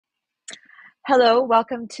Hello,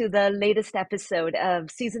 welcome to the latest episode of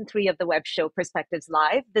season 3 of the web show Perspectives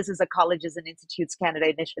Live. This is a Colleges and Institutes Canada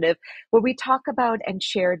initiative where we talk about and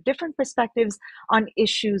share different perspectives on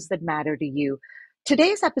issues that matter to you.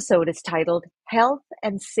 Today's episode is titled Health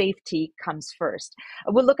and Safety Comes First.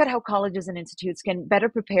 We'll look at how colleges and institutes can better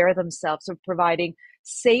prepare themselves for providing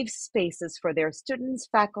safe spaces for their students,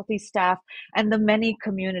 faculty, staff, and the many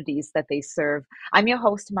communities that they serve. I'm your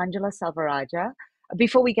host, Manjula Salvaraja.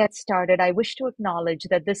 Before we get started, I wish to acknowledge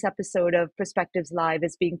that this episode of Perspectives Live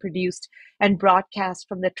is being produced and broadcast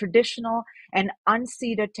from the traditional and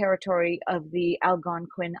unceded territory of the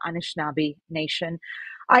Algonquin Anishinaabe Nation.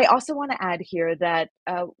 I also want to add here that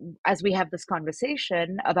as we have this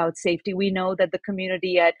conversation about safety, we know that the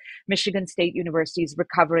community at Michigan State University is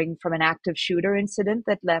recovering from an active shooter incident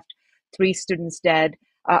that left 3 students dead.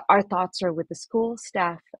 Our thoughts are with the school,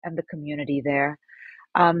 staff, and the community there.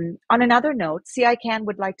 On another note, CICAN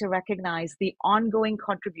would like to recognize the ongoing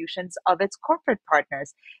contributions of its corporate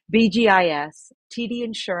partners, BGIS, TD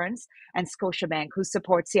Insurance, and Scotiabank, who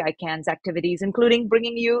support CICAN's activities, including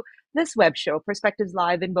bringing you this web show, Perspectives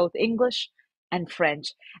Live, in both English and French.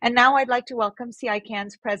 And now I'd like to welcome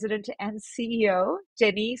CICAN's President and CEO,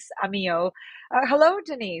 Denise Amiot. Hello,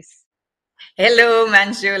 Denise. Hello,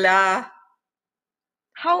 Manjula.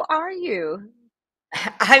 How are you?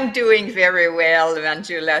 I'm doing very well,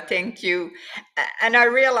 Manjula. Thank you. And I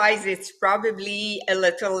realize it's probably a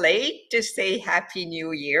little late to say Happy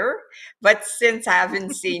New Year, but since I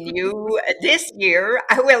haven't seen you this year,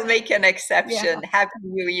 I will make an Yeah. exception. Happy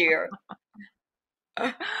New Year.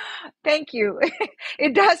 Thank you.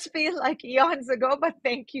 It does feel like eons ago, but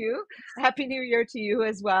thank you. Happy New Year to you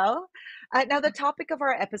as well. Now, the topic of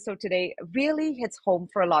our episode today really hits home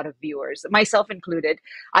for a lot of viewers, myself included.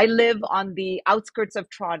 I live on the outskirts of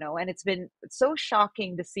Toronto, and it's been so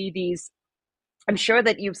shocking to see these. I'm sure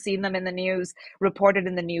that you've seen them in the news, reported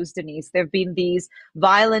in the news, Denise. There have been these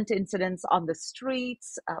violent incidents on the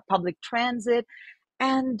streets, public transit,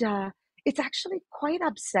 and it's actually quite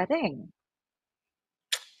upsetting.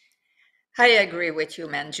 I agree with you,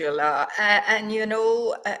 Manjula.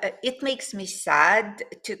 It makes me sad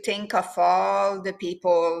to think of all the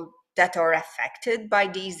people that are affected by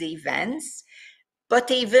these events. But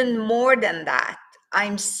even more than that,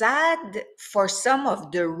 I'm sad for some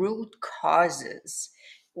of the root causes,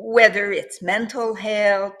 whether it's mental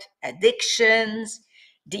health, addictions,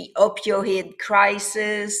 the opioid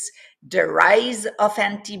crisis, the rise of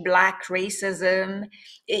anti-Black racism.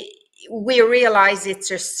 We realize it's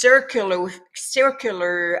a circular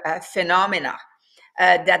phenomena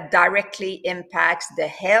that directly impacts the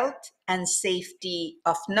health and safety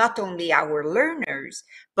of not only our learners,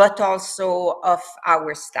 but also of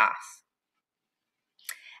our staff.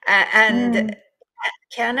 And Mm.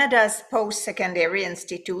 Canada's post-secondary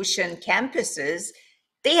institution campuses,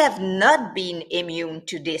 they have not been immune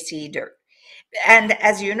to this either. And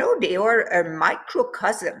as you know, they are a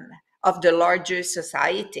microcosm of the larger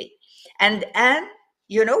society. And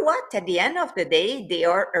you know what? At the end of the day, they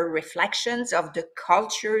are a reflections of the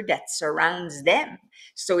culture that surrounds them.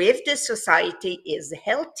 So if the society is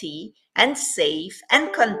healthy and safe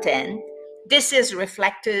and content, this is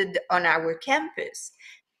reflected on our campus.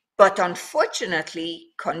 But unfortunately,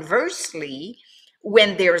 conversely,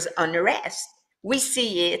 when there's unrest, we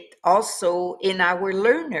see it also in our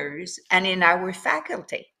learners and in our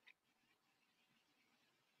faculty.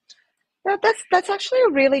 That's actually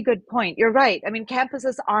a really good point. You're right. I mean,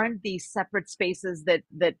 campuses aren't these separate spaces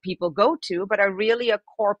that people go to, but are really a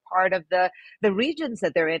core part of the regions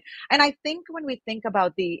that they're in. And I think when we think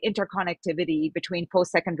about the interconnectivity between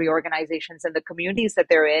post-secondary organizations and the communities that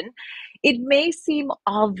they're in, it may seem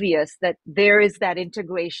obvious that there is that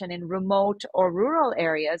integration in remote or rural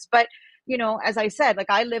areas, but as I said, like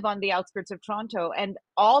I live on the outskirts of Toronto, and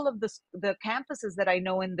all of the campuses that I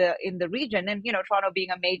know in the region, and Toronto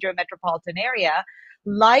being a major metropolitan area,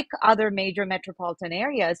 like other major metropolitan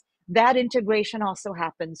areas, that integration also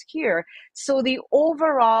happens here. So the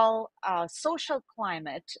overall social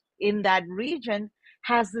climate in that region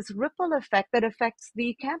has this ripple effect that affects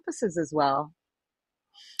the campuses as well.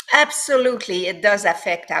 Absolutely, it does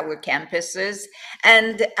affect our campuses.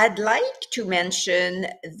 And I'd like to mention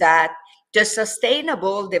that the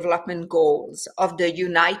Sustainable Development Goals of the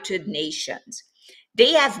United Nations,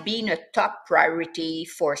 they have been a top priority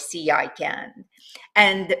for CICAN.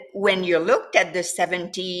 And when you looked at the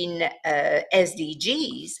 17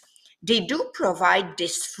 SDGs, they do provide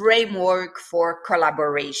this framework for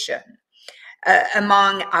collaboration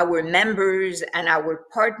among our members and our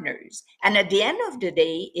partners. And at the end of the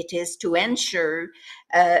day, it is to ensure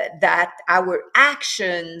that our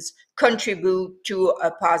actions contribute to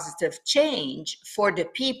a positive change for the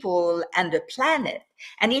people and the planet.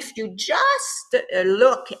 And if you just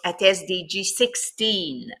look at SDG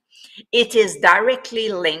 16, it is directly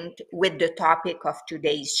linked with the topic of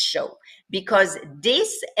today's show, because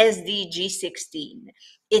this SDG 16,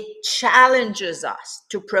 it challenges us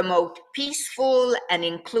to promote peaceful and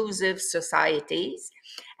inclusive societies.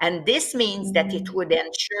 And this means that it Mm. would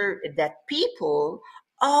ensure that people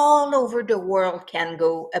all over the world can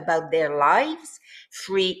go about their lives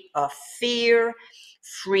free of fear,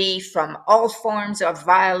 free from all forms of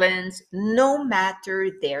violence, no matter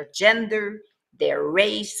their gender, their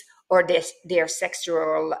race, or their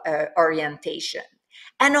sexual orientation.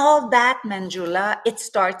 And all that, Manjula, it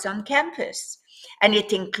starts on campus. And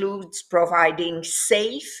it includes providing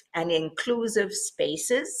safe and inclusive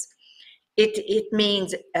spaces. It means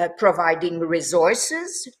providing resources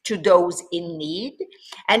to those in need.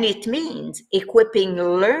 And it means equipping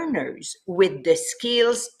learners with the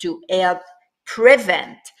skills to help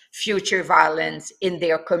prevent future violence in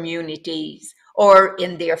their communities or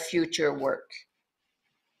in their future work.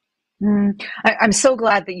 I'm so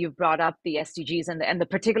glad that you've brought up the SDGs and the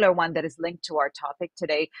particular one that is linked to our topic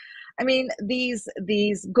today. I mean, these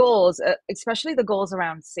goals, especially the goals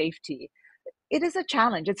around safety, it is a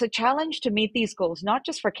challenge. It's a challenge to meet these goals, not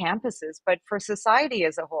just for campuses, but for society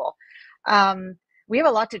as a whole. Um, we have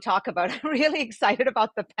a lot to talk about. I'm really excited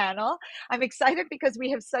about the panel. I'm excited because we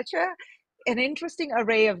have such an interesting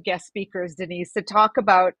array of guest speakers, Denise, to talk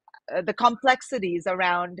about the complexities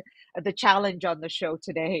around the challenge on the show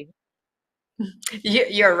today.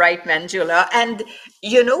 You're right, Manjula. And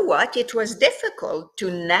you know what? It was difficult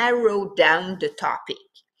to narrow down the topic,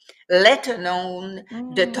 let alone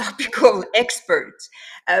the Mm. topical experts.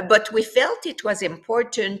 But we felt it was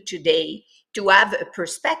important today to have a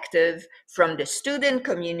perspective from the student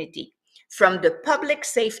community, from the public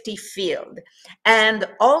safety field, and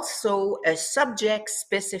also a subject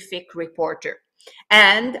specific reporter,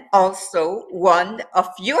 and also one of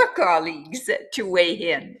your colleagues to weigh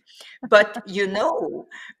in. But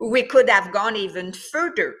we could have gone even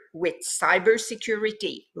further with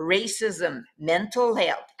cybersecurity, racism, mental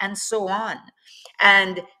health, and so on.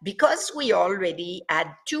 And because we already had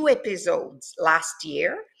two episodes last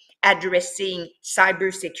year addressing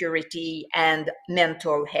cybersecurity and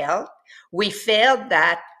mental health, we felt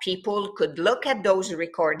that people could look at those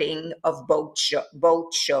recordings of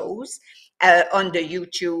both shows on the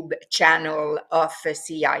YouTube channel of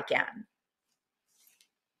CICAN.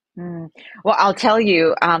 Mm. Well, I'll tell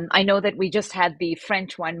you, I know that we just had the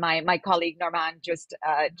French one. My colleague Normand just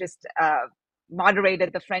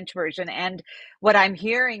moderated the French version, and what I'm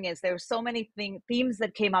hearing is there were so many themes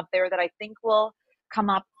that came up there that I think will come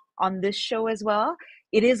up on this show as well.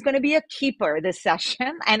 It is going to be a keeper this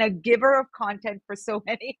session and a giver of content for so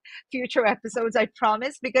many future episodes, I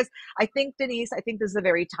promise, because I think, Denise, I think this is a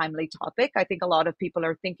very timely topic. I think a lot of people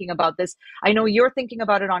are thinking about this. I know you're thinking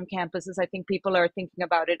about it on campuses. I think people are thinking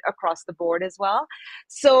about it across the board as well.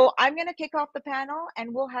 So I'm going to kick off the panel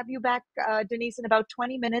and we'll have you back, Denise, in about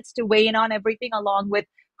 20 minutes to weigh in on everything, along with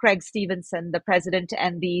Craig Stephenson, the president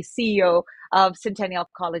and the CEO of Centennial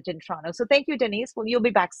College in Toronto. So thank you, Denise. Well, you'll be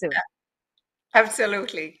back soon.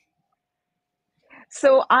 Absolutely.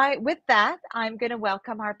 So with that, I'm going to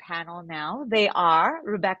welcome our panel now. They are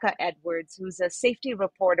Rebecca Edwards, who's a safety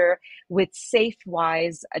reporter with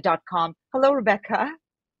safewise.com. Hello, Rebecca.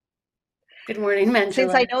 Good morning,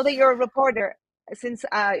 Since I Manjula. know that you're a reporter, since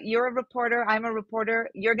you're a reporter, I'm a reporter,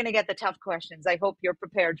 you're going to get the tough questions. I hope you're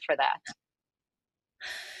prepared for that.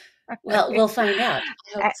 Well, we'll find out.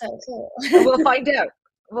 I hope Uh, so too. We'll find out.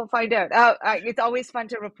 We'll find out. It's always fun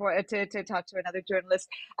to report to talk to another journalist.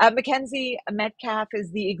 Mackenzy Metcalfe is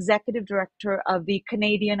the executive director of the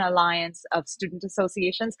Canadian Alliance of Student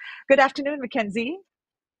Associations. Good afternoon, Mackenzy.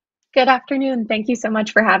 Good afternoon. Thank you so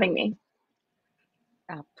much for having me.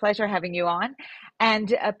 Pleasure having you on.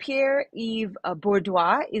 And Pierre-Yves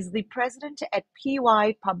Bourduas is the president at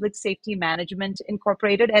PY Public Safety Management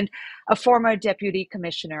Incorporated and a former deputy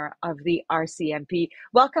commissioner of the RCMP.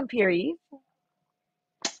 Welcome, Pierre-Yves.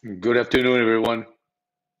 Good afternoon, everyone.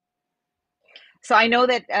 So I know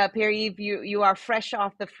that Pierre-Yves, you are fresh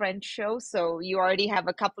off the French show, so you already have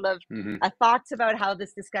a couple of thoughts about how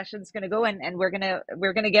this discussion is going to go, and we're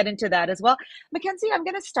gonna get into that as well. Mackenzy, I'm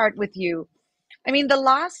going to start with you. I mean, the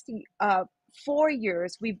last 4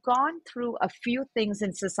 years, we've gone through a few things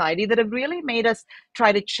in society that have really made us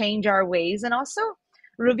try to change our ways and also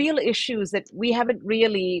reveal issues that we haven't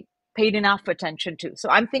really paid enough attention to. So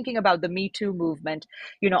I'm thinking about the Me Too movement,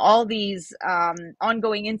 all these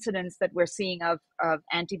ongoing incidents that we're seeing of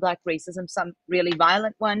anti-Black racism, some really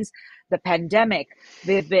violent ones, the pandemic.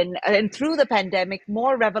 There've been, and through the pandemic,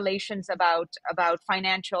 more revelations about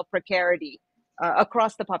financial precarity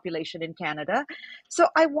across the population in Canada. So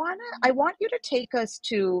I want you to take us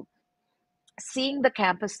to seeing the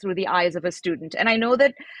campus through the eyes of a student. And I know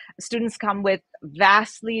that students come with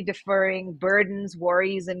vastly differing burdens,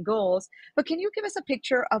 worries, and goals, but can you give us a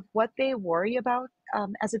picture of what they worry about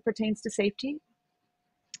as it pertains to safety?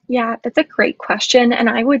 Yeah, that's a great question. And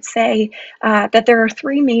I would say that there are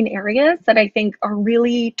three main areas that I think are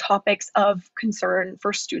really topics of concern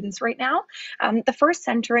for students right now. The first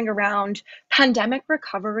centering around pandemic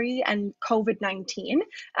recovery and COVID-19.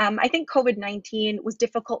 I think COVID-19 was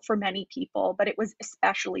difficult for many people, but it was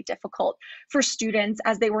especially difficult for students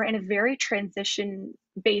as they were in a very transition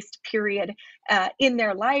based period in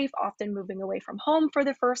their life, often moving away from home for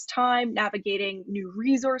the first time, navigating new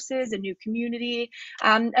resources, a new community,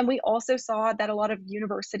 and we also saw that a lot of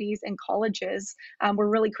universities and colleges were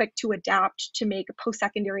really quick to adapt to make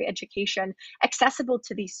post-secondary education accessible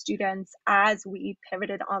to these students as we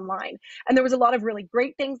pivoted online. And there was a lot of really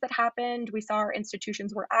great things that happened. We saw our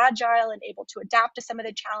institutions were agile and able to adapt to some of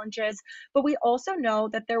the challenges, but we also know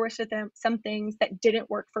that there were some things that didn't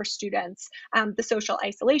work for students. The social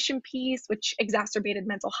isolation piece, which exacerbated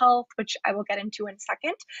mental health, which I will get into in a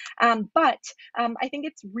second. But I think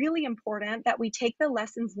it's really important that we take the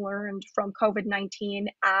lessons learned from COVID-19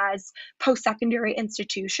 as post-secondary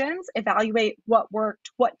institutions, evaluate what worked,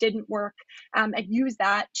 what didn't work, and use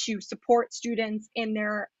that to support students in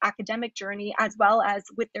their academic journey as well as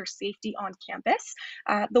with their safety on campus.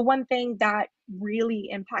 The one thing that really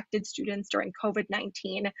impacted students during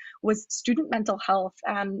COVID-19 was student mental health.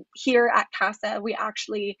 Here at CASA, we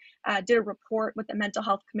actually did a report with the Mental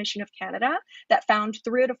Health Commission of Canada that found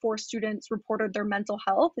 3 out of 4 students reported their mental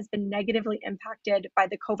health has been negatively impacted by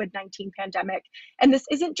the COVID-19 pandemic. And this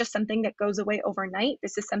isn't just something that goes away overnight.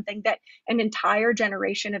 This is something that an entire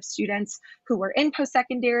generation of students who were in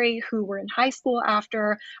post-secondary, who were in high school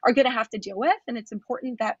after, are going to have to deal with. And it's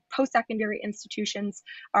important that post-secondary institutions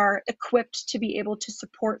are equipped to be able to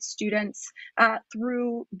support students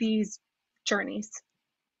through these journeys.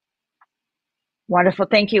 Wonderful,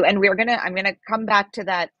 thank you. And I'm gonna come back to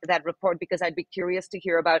that report because I'd be curious to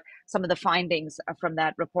hear about some of the findings from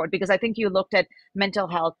that report, because I think you looked at mental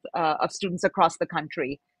health of students across the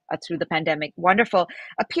country through the pandemic. Wonderful.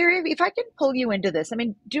 Pierre, if I can pull you into this, I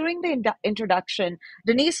mean, during the introduction,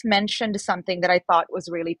 Denise mentioned something that I thought was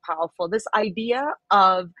really powerful. This idea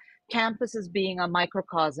of campuses being a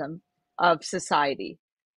microcosm of society,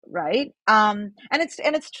 right? And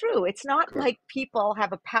it's true. It's not Correct. like people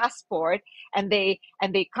have a passport and they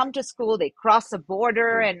come to school, they cross a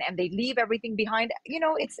border Yeah. and they leave everything behind.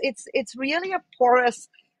 It's really a porous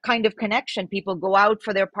kind of connection. People go out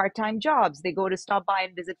for their part-time jobs, they go to stop by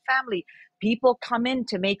and visit family. People come in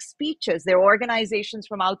to make speeches. There are organizations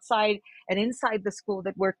from outside and inside the school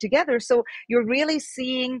that work together. So you're really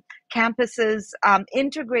seeing campuses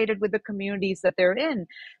integrated with the communities that they're in.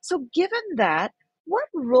 So given that, what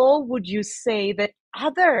role would you say that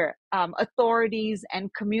other authorities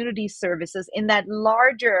and community services in that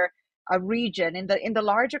larger region, in the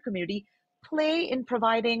larger community, play in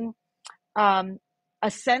providing um, a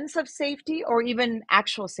sense of safety or even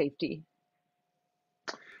actual safety?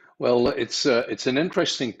 Well, it's an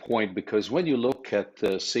interesting point because when you look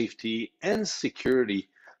at safety and security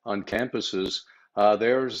on campuses,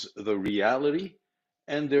 there's the reality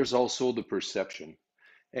and there's also the perception.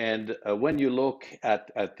 And when you look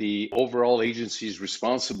at the overall agencies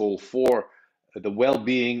responsible for the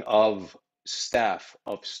well-being of staff,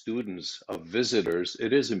 of students, of visitors,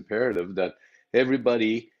 it is imperative that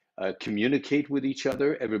everybody communicate with each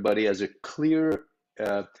other. Everybody has a clear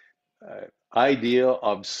uh, uh, idea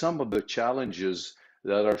of some of the challenges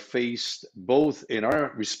that are faced both in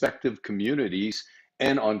our respective communities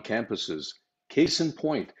and on campuses. Case in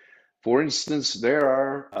point, for instance, there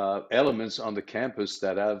are elements on the campus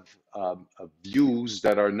that have views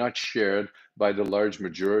that are not shared by the large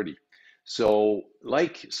majority. So,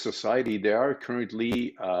 like society, there are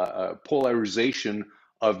currently a polarization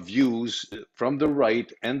of views from the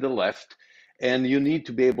right and the left, and you need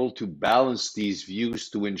to be able to balance these views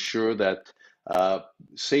to ensure that uh,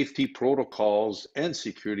 safety protocols and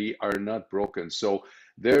security are not broken. So,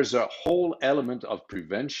 there's a whole element of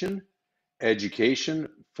prevention, education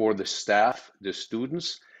for the staff, the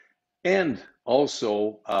students, and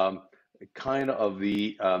also kind of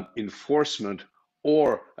the enforcement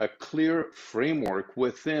or a clear framework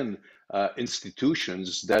within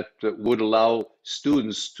institutions that would allow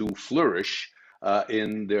students to flourish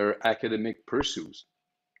in their academic pursuits.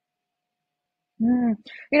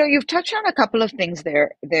 You've touched on a couple of things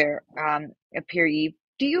there, Pierre-Yves.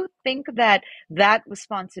 Do you think that that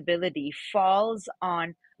responsibility falls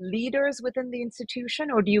on leaders within the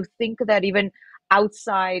institution, or do you think that even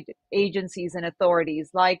outside agencies and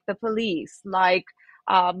authorities like the police, like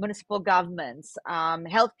municipal governments,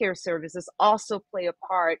 healthcare services also play a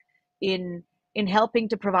part in helping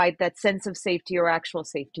to provide that sense of safety or actual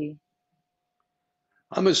safety?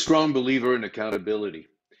 I'm a strong believer in accountability.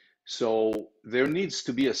 So there needs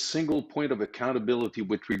to be a single point of accountability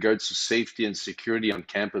with regards to safety and security on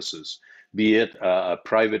campuses, be it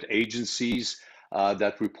private agencies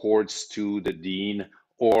that reports to the dean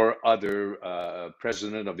or other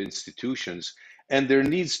president of institutions. And there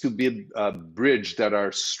needs to be a bridge that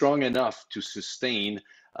are strong enough to sustain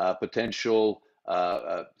potential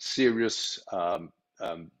serious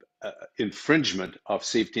infringement of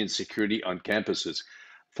safety and security on campuses.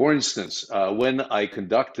 For instance, when I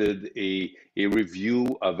conducted a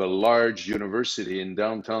review of a large university in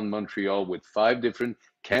downtown Montreal with 5 different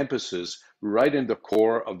campuses right in the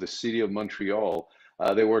core of the city of Montreal,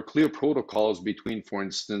 there were clear protocols between, for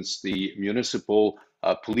instance, the municipal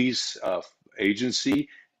police agency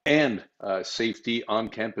and safety on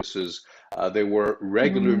campuses. There were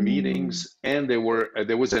regular meetings, and there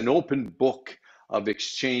was an open book of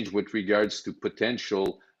exchange with regards to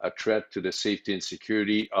potential a threat to the safety and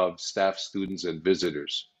security of staff, students, and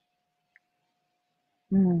visitors.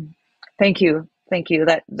 Thank you. Thank you.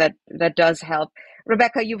 That does help.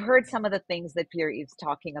 Rebecca, you've heard some of the things that Pierre-Yves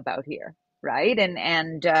talking about here, right?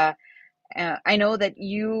 And I know that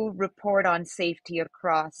you report on safety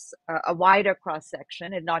across a wider cross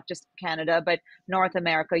section, and not just Canada, but North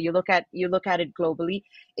America. You look at it globally.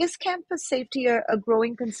 Is campus safety a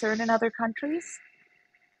growing concern in other countries?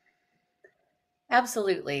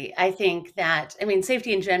 Absolutely. I think that,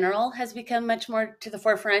 safety in general has become much more to the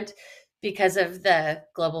forefront because of the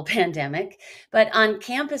global pandemic. But on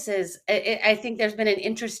campuses, I think there's been an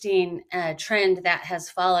interesting trend that has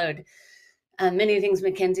followed many things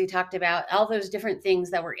Mackenzy talked about, all those different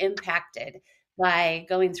things that were impacted by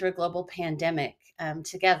going through a global pandemic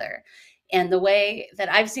together. And the way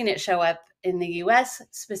that I've seen it show up in the US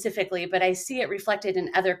specifically, but I see it reflected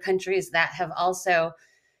in other countries that have also.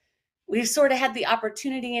 We've sort of had the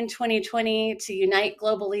opportunity in 2020 to unite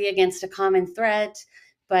globally against a common threat,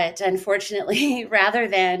 but unfortunately, rather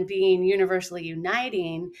than being universally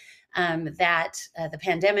uniting, the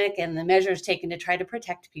pandemic and the measures taken to try to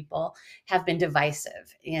protect people have been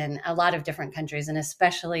divisive in a lot of different countries, and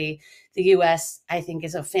especially the US, I think,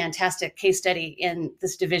 is a fantastic case study in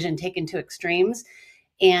this division taken to extremes.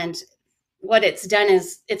 And what it's done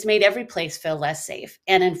is it's made every place feel less safe.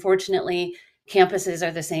 And unfortunately, campuses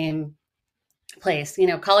are the same place.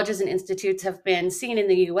 Colleges and institutes have been seen in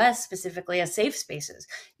the US specifically as safe spaces.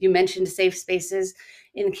 You mentioned safe spaces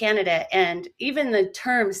in Canada, and even the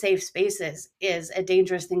term safe spaces is a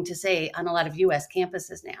dangerous thing to say on a lot of US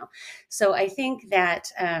campuses now. So I think that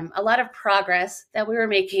a lot of progress that we were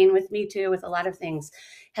making with Me Too, with a lot of things,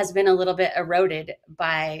 has been a little bit eroded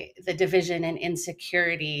by the division and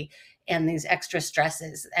insecurity and these extra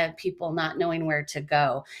stresses of people not knowing where to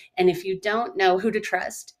go. And if you don't know who to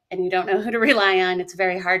trust and you don't know who to rely on, it's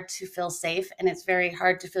very hard to feel safe, and it's very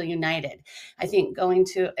hard to feel united. I think going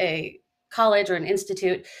to a college or an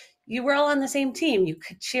institute, you were all on the same team. You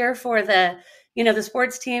could cheer for the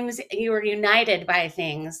sports teams. You were united by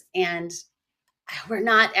things, and we're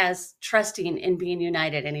not as trusting in being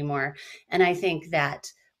united anymore. And I think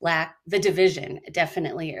that the division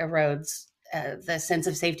definitely erodes the sense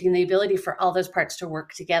of safety and the ability for all those parts to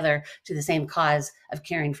work together to the same cause of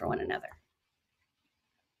caring for one another.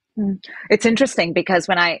 It's interesting because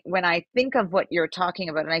when I think of what you're talking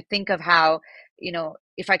about, and I think of how,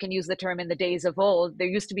 if I can use the term, in the days of old, there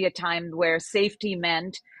used to be a time where safety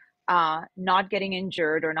meant not getting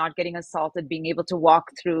injured or not getting assaulted, being able to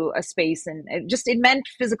walk through a space, and it meant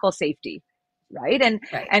physical safety, right? And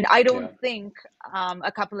I don't think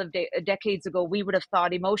a couple of decades ago we would have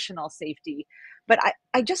thought emotional safety. But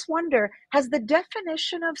I just wonder, has the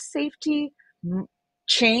definition of safety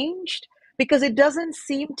changed? Because it doesn't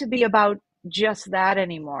seem to be about just that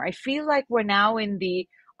anymore. I feel like we're now in the,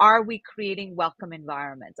 are we creating welcome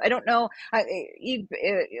environments? I don't know,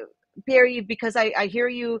 Pierre-Yves, because I hear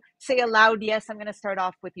you say aloud, yes, I'm going to start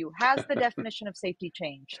off with you. Has the definition of safety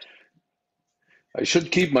changed? I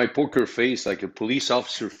should keep my poker face, like a police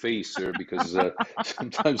officer face, sir, because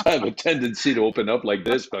sometimes I have a tendency to open up like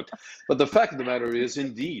this. But the fact of the matter is,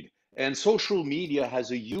 indeed, and social media has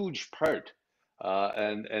a huge part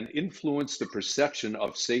and influence the perception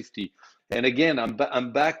of safety. And again,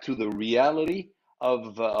 I'm back to the reality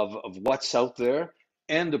of what's out there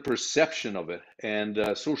and the perception of it.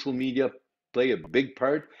 And social media play a big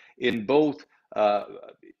part in both, uh,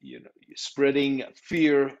 spreading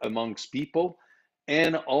fear amongst people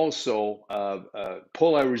and also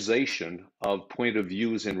polarization of point of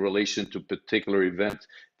views in relation to particular event.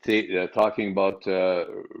 Talking about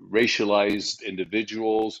racialized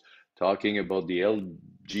individuals, talking about the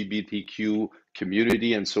LGBTQ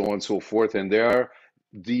community, and so on and so forth. And there are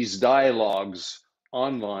these dialogues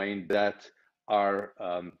online that are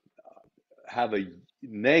have a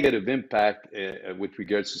negative impact with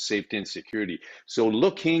regards to safety and security. So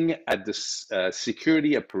looking at the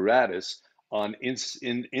security apparatus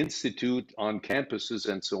in institute, on campuses,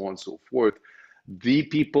 and so on and so forth, the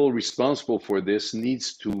people responsible for this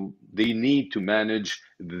they need to manage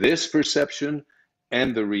this perception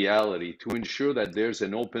and the reality to ensure that there's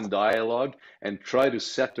an open dialogue and try to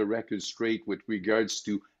set the record straight with regards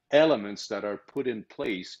to elements that are put in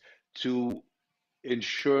place to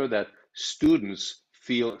ensure that students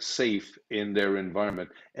feel safe in their environment.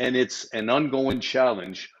 And it's an ongoing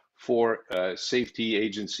challenge for safety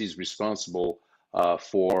agencies responsible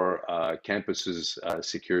for campuses'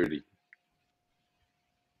 security.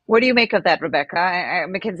 What do you make of that, Rebecca?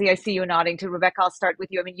 Mackenzy, I see you nodding to Rebecca. I'll start with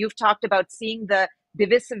you. I mean, you've talked about seeing the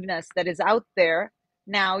divisiveness that is out there.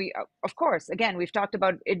 Now, of course, again, we've talked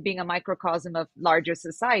about it being a microcosm of larger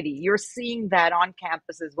society. You're seeing that on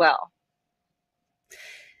campus as well.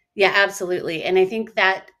 Yeah, absolutely. And I think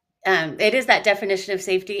that it is that definition of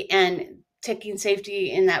safety and taking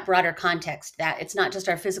safety in that broader context, that it's not just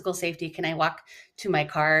our physical safety. Can I walk to my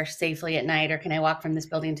car safely at night, or can I walk from this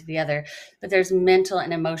building to the other? But there's mental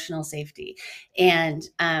and emotional safety. And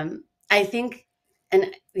I think,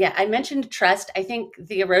 and yeah, I mentioned trust. I think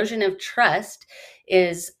the erosion of trust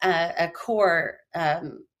is a core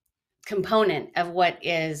component of what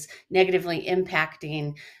is negatively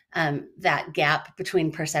impacting that gap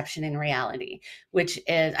between perception and reality, which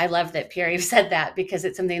is, I love that Pierre-Yves said that, because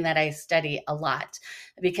it's something that I study a lot,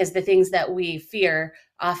 because the things that we fear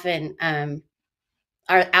often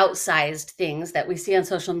are outsized things that we see on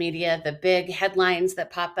social media, the big headlines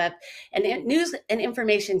that pop up, and news and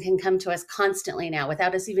information can come to us constantly now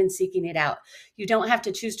without us even seeking it out. You don't have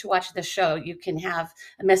to choose to watch the show. You can have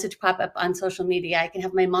a message pop up on social media. I can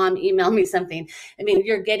have my mom email me something. I mean,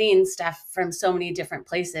 you're getting stuff from so many different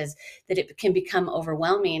places that it can become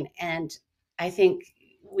overwhelming. And I think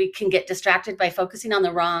we can get distracted by focusing on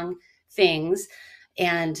the wrong things,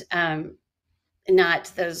 and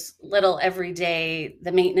not those little everyday,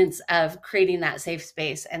 the maintenance of creating that safe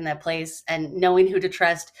space and the place, and knowing who to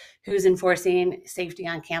trust, who's enforcing safety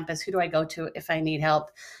on campus, who do I go to if I need help.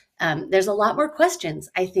 There's a lot more questions,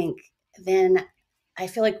 I think, than I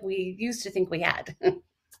feel like we used to think we had.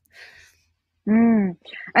 And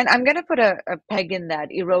I'm going to put a peg in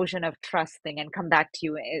that erosion of trust thing and come back to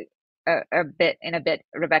you a bit,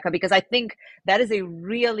 Rebecca, because I think that is a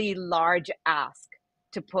really large ask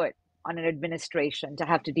to put on an administration, to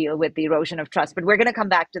have to deal with the erosion of trust. But we're going to come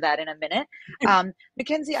back to that in a minute.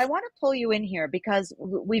 Mackenzy, I want to pull you in here because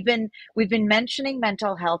we've been mentioning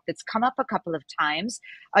mental health. It's come up a couple of times.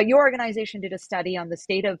 Your organization did a study on the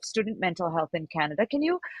state of student mental health in Canada. Can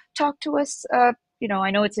you talk to us? I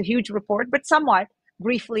know it's a huge report, but somewhat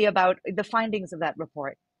briefly about the findings of that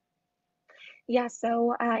report. Yeah,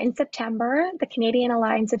 so in September, the Canadian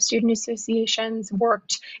Alliance of Student Associations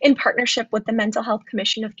worked in partnership with the Mental Health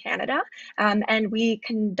Commission of Canada, and we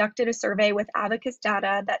conducted a survey with Abacus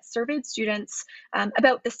data that surveyed students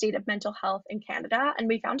about the state of mental health in Canada, and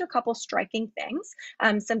we found a couple striking things.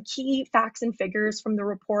 Some key facts and figures from the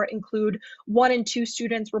report include 1 in 2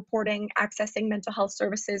 students reporting accessing mental health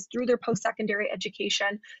services through their post-secondary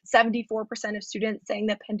education, 74% of students saying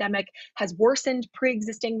the pandemic has worsened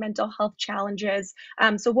pre-existing mental health challenges.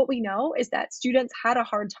 So what we know is that students had a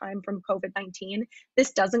hard time from COVID-19.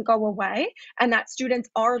 This doesn't go away, and that students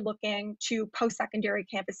are looking to post-secondary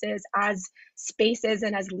campuses as spaces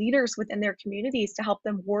and as leaders within their communities to help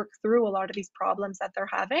them work through a lot of these problems that they're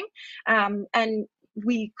having. And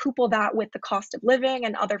we couple that with the cost of living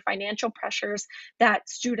and other financial pressures that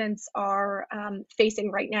students are facing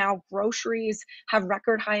right now. Groceries have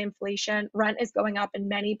record high inflation. Rent is going up in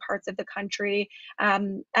many parts of the country.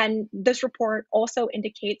 And this report also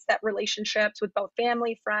indicates that relationships with both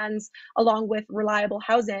family, friends, along with reliable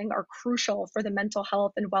housing are crucial for the mental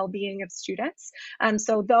health and well-being of students.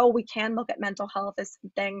 So though we can look at mental health as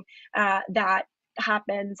something that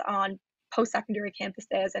happens on post-secondary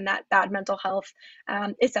campuses and that bad mental health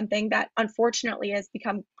is something that unfortunately has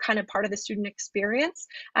become kind of part of the student experience.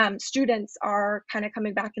 Students are kind of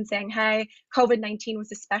coming back and saying, hey, COVID-19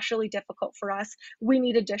 was especially difficult for us. We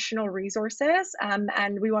need additional resources,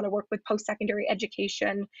 and we want to work with post-secondary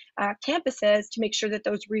education campuses to make sure that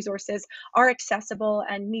those resources are accessible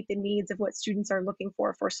and meet the needs of what students are looking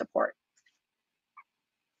for support.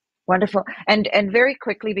 Wonderful. And very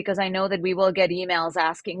quickly, because I know that we will get emails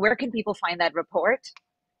asking, where can people find that report?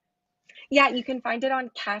 Yeah, you can find it on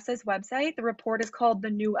CASA's website. The report is called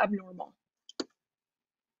The New Abnormal.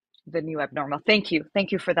 The New Abnormal. Thank you.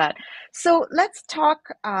 Thank you for that. So let's talk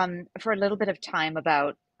for a little bit of time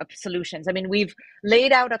about solutions. I mean, we've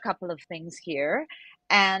laid out a couple of things here.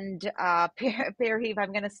 And Pierre-Yves,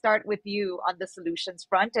 I'm going to start with you on the solutions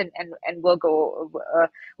front, and we'll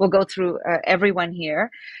go through everyone here.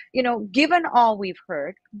 You know, given all we've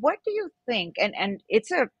heard, what do you think? And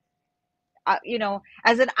it's a you know,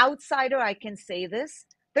 as an outsider, I can say this,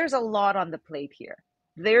 there's a lot on the plate here.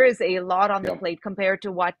 There is a lot on the plate compared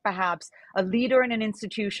to what perhaps a leader in an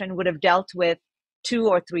institution would have dealt with 2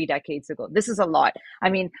 or 3 decades ago. This is a lot. I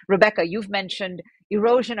mean, Rebecca, you've mentioned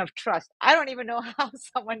erosion of trust. I don't even know how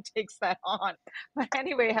someone takes that on. But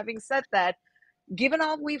anyway, having said that, given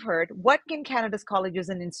all we've heard, what can Canada's colleges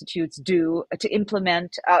and institutes do to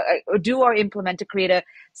implement, to create a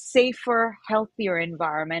safer, healthier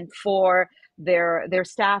environment for their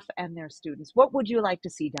staff and their students? What would you like to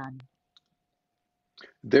see done?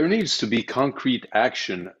 There needs to be concrete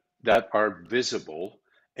action that are visible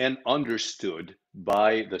and understood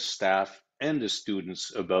by the staff and the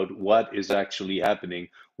students about what is actually happening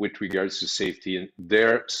with regards to safety and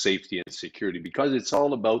their safety and security, because it's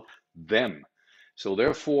all about them. So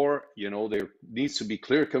therefore, you know, there needs to be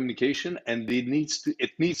clear communication, and it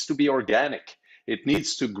needs to be organic. It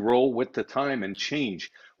needs to grow with the time and change.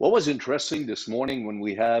 What was interesting this morning when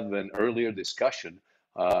we have an earlier discussion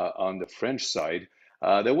on the French side,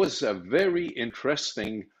 there was a very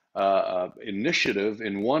interesting initiative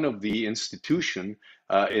in one of the institute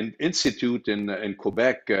in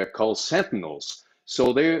Quebec called Sentinels.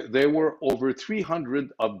 So there were over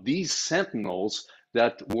 300 of these Sentinels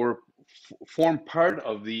that were form part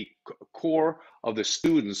of the core of the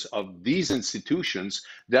students of these institutions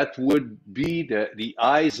that would be the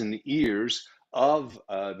eyes and ears of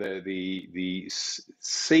the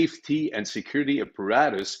safety and security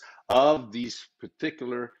apparatus of these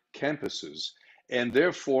particular campuses. And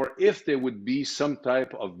therefore, if there would be some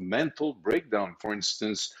type of mental breakdown, for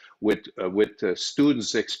instance, with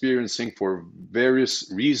students experiencing for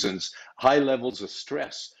various reasons high levels of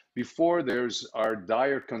stress, before there's are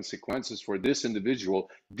dire consequences for this individual,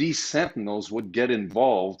 these sentinels would get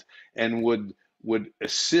involved and would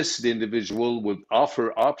assist the individual, would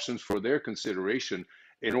offer options for their consideration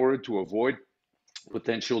in order to avoid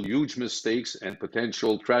potential huge mistakes and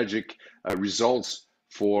potential tragic results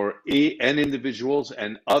for individuals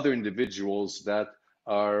and other individuals that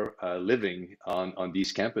are living on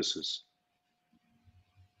these campuses.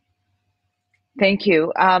 Thank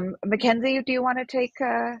you. Mackenzy, do you want to take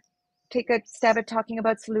a stab at talking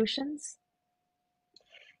about solutions?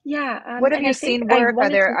 Yeah. What have you seen work?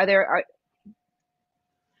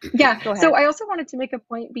 Yeah. Go ahead. So I also wanted to make a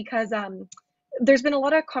point because there's been a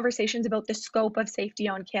lot of conversations about the scope of safety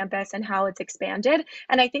on campus and how it's expanded.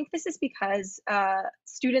 And I think this is because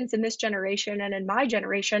students in this generation and in my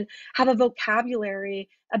generation have a vocabulary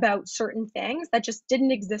about certain things that just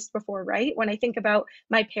didn't exist before, right? When I think about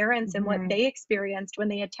my parents and what they experienced when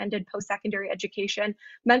they attended post-secondary education,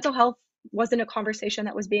 mental health wasn't a conversation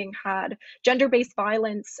that was being had. Gender-based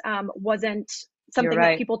violence wasn't something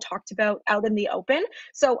that people talked about out in the open.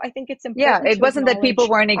 So I think it's important. Yeah, it wasn't that people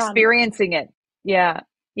weren't experiencing it. Yeah.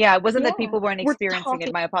 It wasn't that people weren't experiencing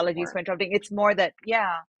it. My apologies for interrupting. It's more that,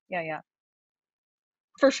 yeah.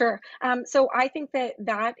 For sure. So I think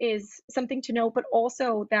that is something to note, but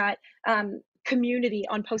also that community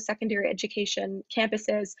on post-secondary education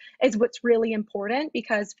campuses is what's really important,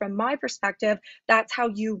 because from my perspective, that's how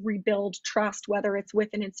you rebuild trust, whether it's with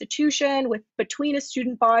an institution, between a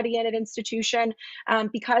student body and an institution,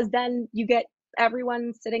 because then you get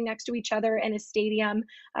everyone sitting next to each other in a stadium,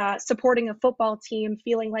 supporting a football team,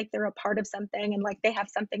 feeling like they're a part of something and like they have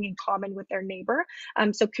something in common with their neighbor.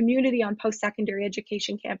 So community on post-secondary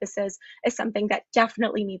education campuses is something that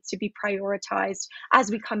definitely needs to be prioritized as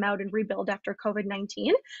we come out and rebuild after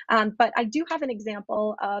COVID-19. But I do have an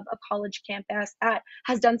example of a college campus that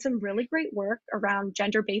has done some really great work around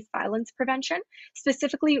gender-based violence prevention,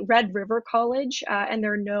 specifically Red River College and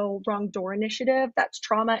their No Wrong Door initiative. That's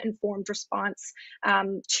trauma-informed response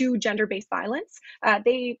response to gender-based violence.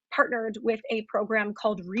 They partnered with a program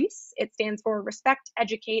called REASE. It stands for Respect,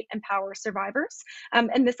 Educate, Empower Survivors.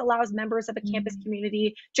 And this allows members of a campus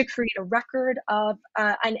community to create a record of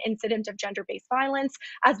an incident of gender-based violence,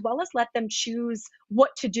 as well as let them choose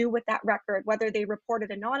what to do with that record, whether they report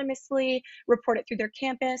it anonymously, report it through their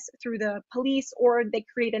campus, through the police, or they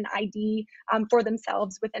create an ID for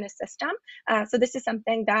themselves within a system. So this is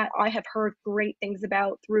something that I have heard great things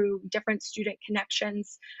about through different student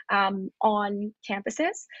connections on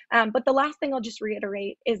campuses. But the last thing I'll just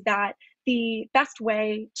reiterate is that the best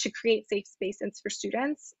way to create safe spaces for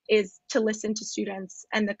students is to listen to students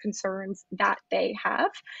and the concerns that they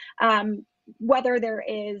have. Whether there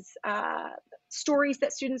is stories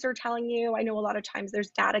that students are telling you. I know a lot of times there's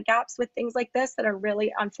data gaps with things like this that are really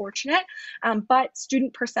unfortunate, but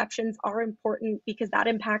student perceptions are important because that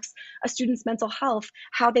impacts a student's mental health,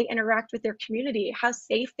 how they interact with their community, how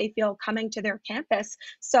safe they feel coming to their campus.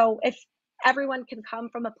 So if everyone can come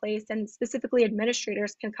from a place, and specifically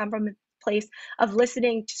administrators can come from a place of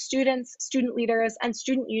listening to students, student leaders, and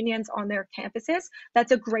student unions on their campuses,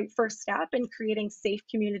 that's a great first step in creating safe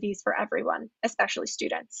communities for everyone, especially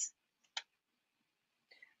students.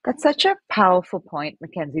 That's such a powerful point,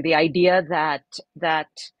 Mackenzy. The idea that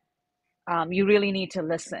you really need to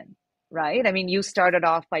listen, right? I mean, you started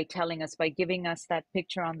off by telling us, by giving us that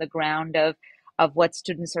picture on the ground of what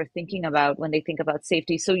students are thinking about when they think about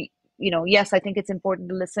safety. So, yes, I think it's important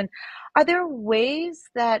to listen. Are there ways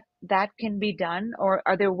that can be done, or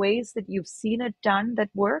are there ways that you've seen it done that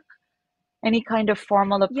work? Any kind of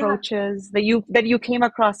formal approaches that you came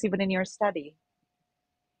across even in your study?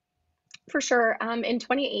 For sure. In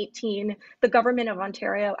 2018, the government of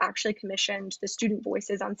Ontario actually commissioned the Student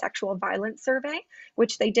Voices on Sexual Violence survey,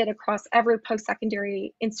 which they did across every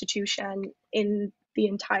post-secondary institution in the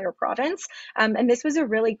entire province. And this was a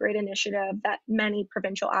really great initiative that many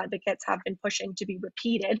provincial advocates have been pushing to be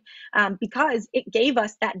repeated because it gave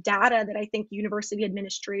us that data that I think university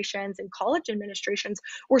administrations and college administrations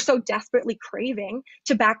were so desperately craving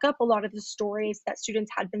to back up a lot of the stories that students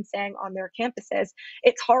had been saying on their campuses.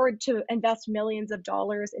 It's hard to invest millions of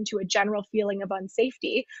dollars into a general feeling of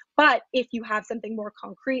unsafety, but if you have something more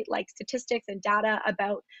concrete like statistics and data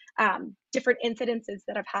about different incidences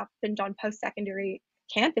that have happened on post-secondary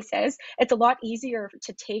campuses, it's a lot easier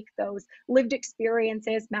to take those lived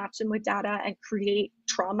experiences, match them with data, and create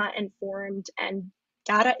trauma-informed and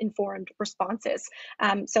data-informed responses.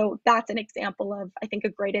 So that's an example of, I think, a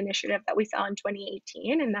great initiative that we saw in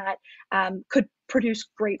 2018 and that could produce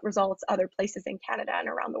great results other places in Canada and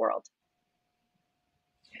around the world.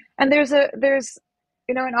 And there's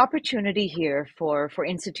an opportunity here for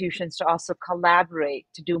institutions to also collaborate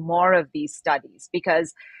to do more of these studies,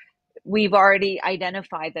 because we've already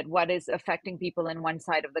identified that what is affecting people in one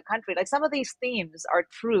side of the country, like some of these themes are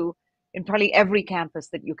true in probably every campus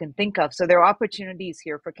that you can think of. So there are opportunities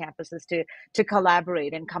here for campuses to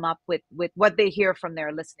collaborate and come up with what they hear from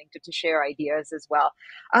their listening to share ideas as well.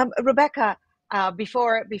 Rebecca,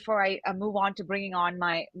 before I move on to bringing on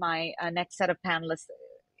my next set of panelists,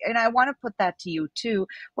 and I want to put that to you too.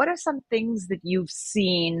 What are some things that you've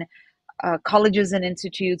seen colleges and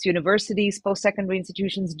institutes, universities, post-secondary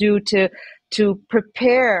institutions do to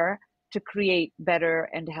prepare to create better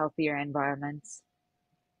and healthier environments?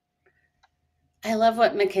 I love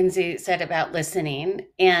what Mackenzy said about listening.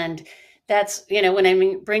 And that's, when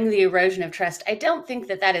I bring the erosion of trust, I don't think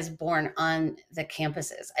that is born on the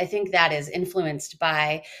campuses. I think that is influenced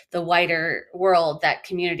by the wider world, that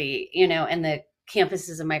community, and the campus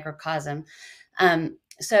is a microcosm.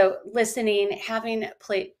 So listening, having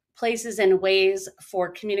places and ways for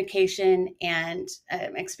communication and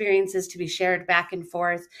experiences to be shared back and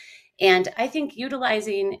forth. And I think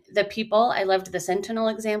utilizing the people, I loved the Centennial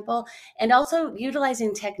example, and also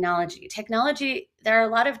utilizing technology. There are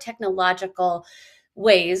a lot of technological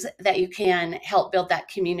ways that you can help build that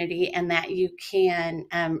community and that you can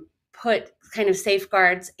put kind of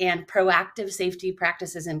safeguards and proactive safety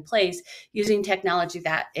practices in place using technology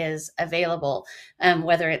that is available,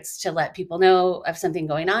 whether it's to let people know of something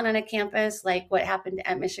going on a campus, like what happened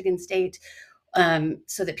at Michigan State,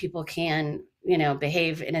 so that people can,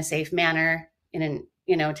 behave in a safe manner in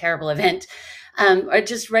a terrible event, or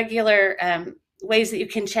just regular ways that you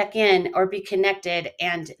can check in or be connected,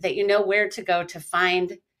 and that where to go to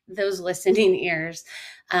find those listening ears,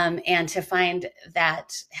 and to find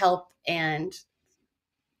that help and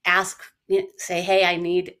ask, say, hey, I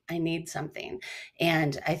need something.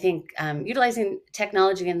 And I think utilizing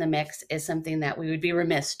technology in the mix is something that we would be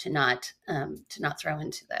remiss to not throw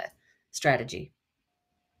into the strategy.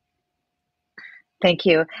 Thank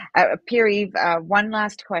you. Pierre-Yves, one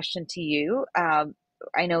last question to you.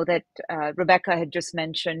 I know that Rebecca had just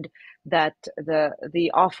mentioned that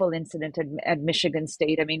the awful incident at Michigan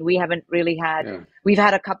State. I mean, we haven't really had, Yeah, we've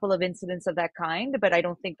had a couple of incidents of that kind, but I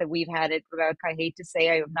don't think that we've had it, Rebecca. I hate to say,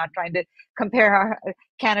 I'm not trying to compare our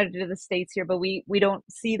Canada to the States here, but we don't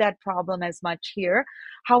see that problem as much here.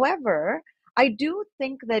 However, I do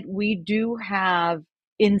think that we do have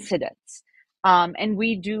incidents. And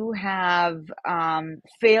we do have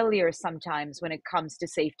failures sometimes when it comes to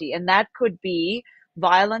safety, and that could be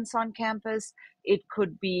violence on campus. It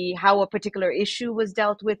could be how a particular issue was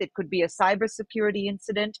dealt with. It could be a cybersecurity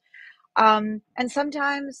incident. And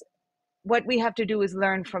sometimes what we have to do is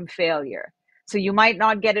learn from failure. So you might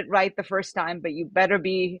not get it right the first time, but you better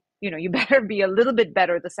be, you better be a little bit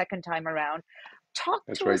better the second time around. Talk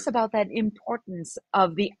that's to right. us about that importance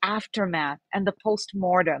of the aftermath and the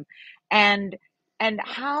post-mortem, and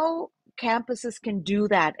how campuses can do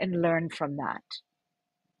that and learn from that.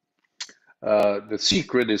 The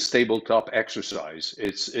secret is tabletop exercise.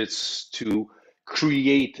 It's to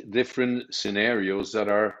create different scenarios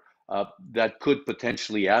that could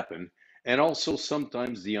potentially happen, and also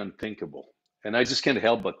sometimes the unthinkable. And I just can't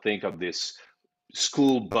help but think of this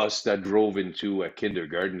school bus that drove into a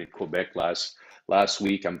kindergarten in Quebec last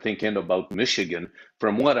week. I'm thinking about Michigan.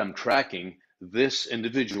 From what I'm tracking, this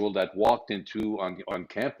individual that walked into on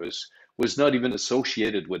campus was not even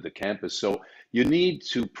associated with the campus. So you need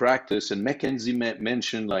to practice. And Mackenzy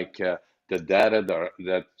mentioned like the data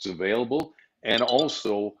that's available, and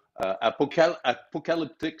also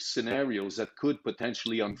apocalyptic scenarios that could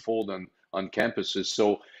potentially unfold on campuses.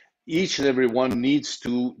 So each and every one needs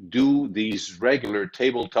to do these regular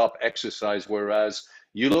tabletop exercise, whereas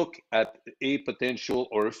you look at a potential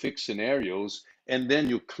or a fixed scenarios, and then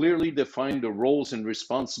you clearly define the roles and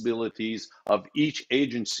responsibilities of each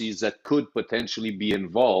agencies that could potentially be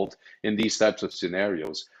involved in these types of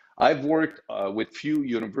scenarios. I've worked with few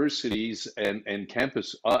universities and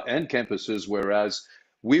campuses, whereas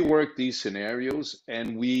we work these scenarios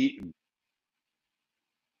and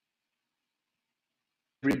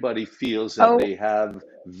everybody feels that Oh, they have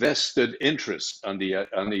vested interest on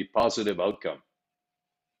the positive outcome.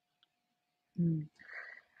 mm.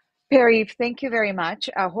 Perry, thank you very much.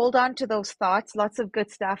 Hold on to those thoughts. Lots of good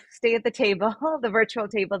stuff. Stay at the table, the virtual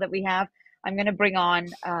table that we have. I'm going to bring on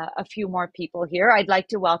a few more people here. I'd like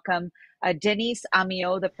to welcome Denise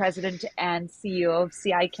Amiot, the president and CEO of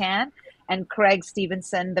CICAN, and Craig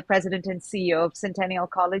Stephenson, the president and CEO of Centennial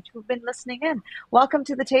College, who've been listening in. Welcome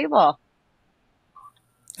to the table.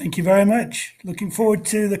 Thank you very much. Looking forward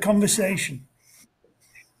to the conversation.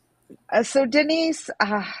 So Denise,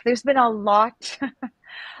 there's been a lot,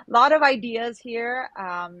 lot of ideas here,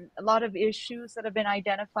 a lot of issues that have been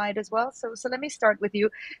identified as well. So let me start with you.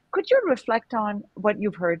 Could you reflect on what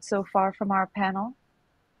you've heard so far from our panel?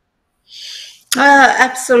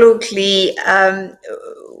 Absolutely.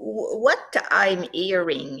 What I'm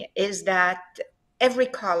hearing is that every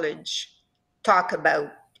college talk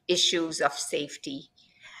about issues of safety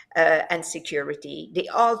and security. They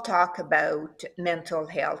all talk about mental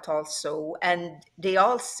health also, and they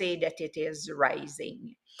all say that it is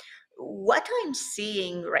rising. What I'm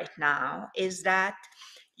seeing right now is that,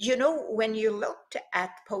 when you looked at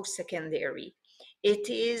post secondary, it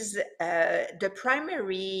is the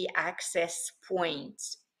primary access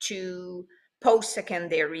points to post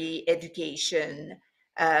secondary education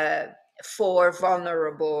uh, for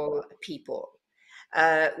vulnerable people,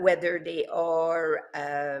 whether they are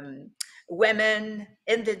women,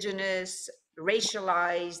 indigenous,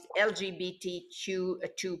 racialized,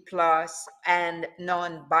 LGBTQ2 plus, and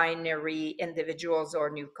non-binary individuals or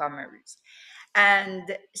newcomers.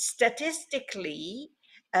 And statistically,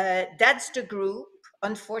 that's the group,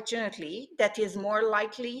 unfortunately, that is more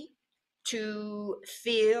likely to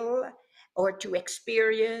feel or to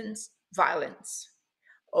experience violence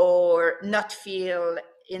or not feel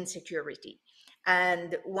insecurity.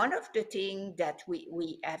 And one of the things that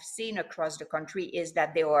we have seen across the country is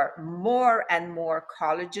that there are more and more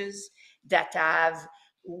colleges that have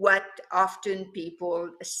what often people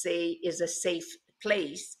say is a safe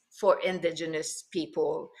place for Indigenous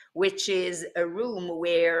people, which is a room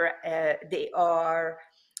where they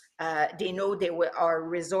know there are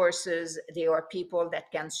resources, there are people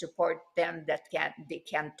that can support them, that they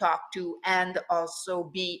can talk to, and also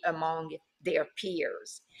be among their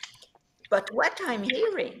peers. But what I'm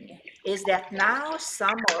hearing is that now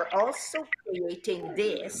some are also creating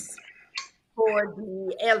this for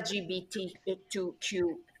the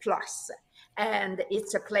LGBTQ plus, and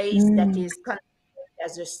it's a place that Mm, is considered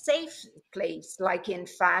as a safe place, like in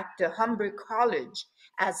fact, Humber College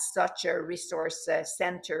as such a resource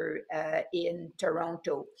center in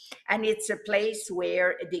Toronto. And it's a place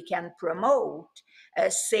where they can promote a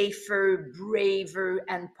safer, braver,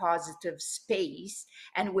 and positive space,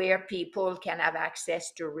 and where people can have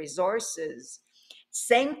access to resources.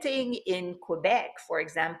 Same thing in Quebec. For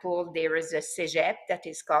example, there is a cégep that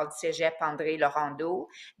is called Cégep André Laurando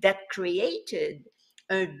that created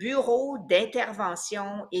un bureau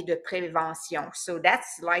d'intervention et de prévention. So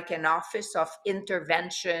that's like an office of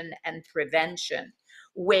intervention and prevention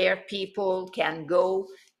where people can go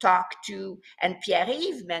talk to. And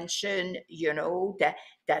Pierre-Yves mentioned,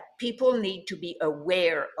 that people need to be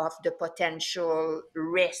aware of the potential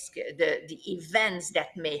risk, the events that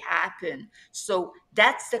may happen. So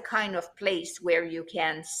that's the kind of place where you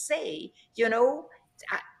can say,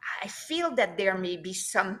 I, I feel that there may be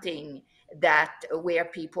something that where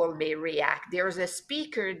people may react. There's a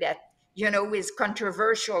speaker that is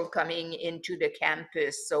controversial coming into the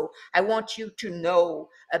campus. So I want you to know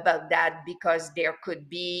about that because there could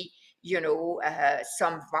be,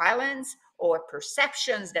 some violence or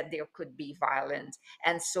perceptions that there could be violence.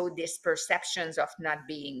 And so these perceptions of not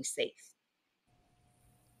being safe.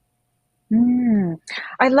 Mm.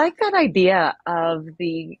 I like that idea of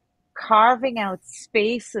the carving out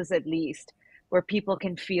spaces at least where people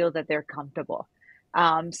can feel that they're comfortable.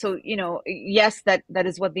 So, yes, that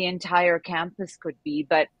is what the entire campus could be,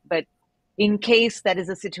 but in case that is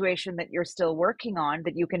a situation that you're still working on,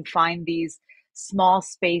 that you can find these small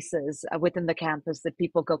spaces within the campus that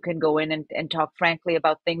people can go in and talk frankly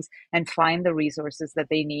about things and find the resources that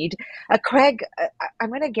they need. Craig, I'm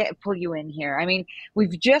going to pull you in here. I mean,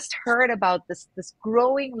 we've just heard about this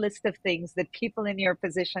growing list of things that people in your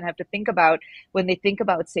position have to think about when they think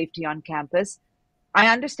about safety on campus. I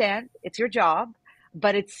understand it's your job,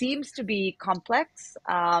 but it seems to be complex.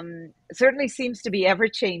 Certainly seems to be ever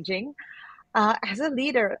changing. As a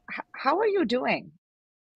leader, how are you doing?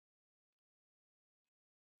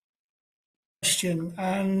 Question,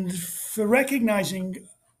 and for recognizing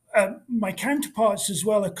my counterparts as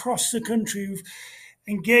well across the country who've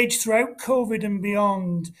engaged throughout COVID and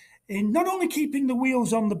beyond in not only keeping the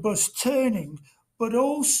wheels on the bus turning, but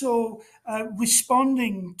also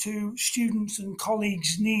responding to students and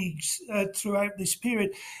colleagues' needs throughout this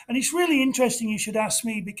period. And it's really interesting you should ask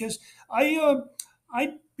me because I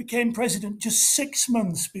became president just 6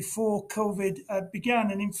 months before COVID began.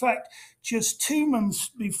 And in fact, just 2 months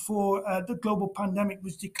before the global pandemic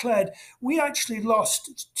was declared, we actually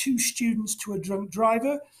lost 2 students to a drunk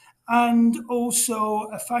driver and also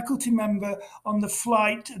a faculty member on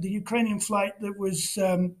the Ukrainian flight that was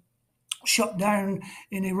shut down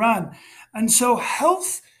in Iran. And so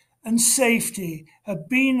health and safety have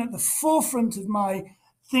been at the forefront of my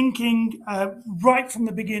thinking right from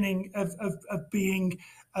the beginning of being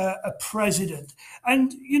a president.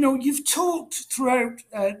 And, you've talked throughout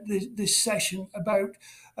this session about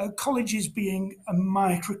colleges being a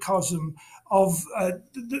microcosm of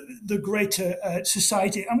the greater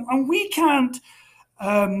society. And we can't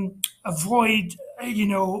avoid,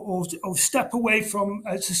 or step away from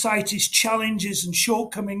society's challenges and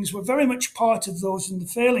shortcomings. We're very much part of those and the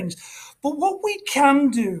failings. But what we can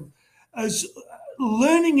do as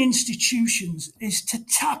learning institutions is to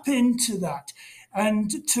tap into that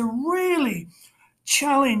and to really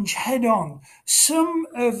challenge head on some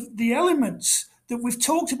of the elements that we've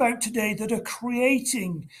talked about today that are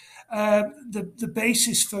creating the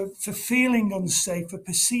basis for feeling unsafe, for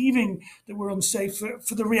perceiving that we're unsafe,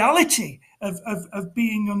 for the reality of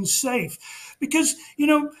being unsafe. Because,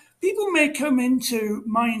 people may come into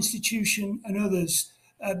my institution and others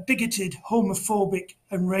bigoted, homophobic,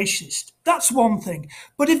 and racist. That's one thing.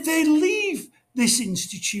 But if they leave this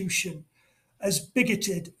institution as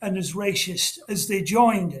bigoted and as racist as they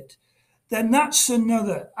joined it, then that's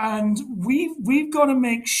another. And we've got to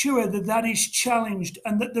make sure that that is challenged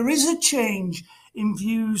and that there is a change in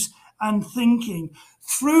views and thinking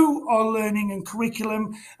through our learning and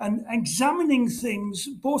curriculum and examining things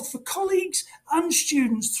both for colleagues and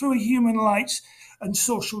students through a human rights and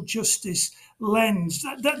social justice lens.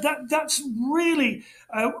 That's really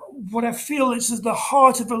what I feel is at the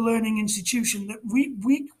heart of a learning institution, that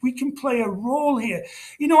we can play a role here.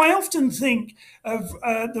 I often think of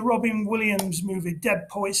the Robin Williams movie, Dead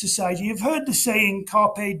Poet Society. You've heard the saying,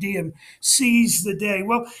 carpe diem, seize the day.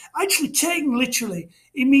 Well, actually, taken literally,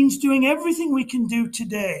 it means doing everything we can do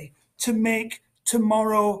today to make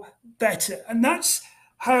tomorrow better. And that's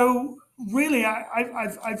how really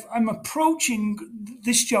I'm approaching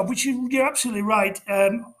this job, which you're absolutely right.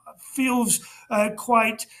 feels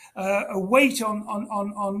quite a weight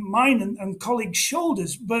on mine and colleagues'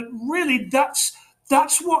 shoulders. But really, that's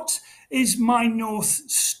what is my North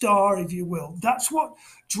Star, if you will. That's what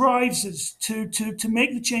drives us to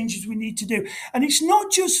make the changes we need to do. And it's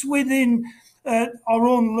not just within our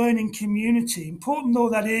own learning community, important though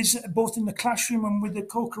that is, both in the classroom and with the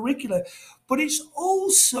co-curricular, but it's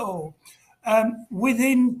also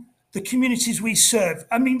within the communities we serve.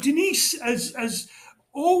 I mean, Denise has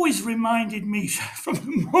always reminded me from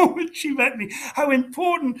the moment she met me how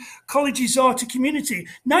important colleges are to community.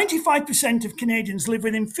 95% of Canadians live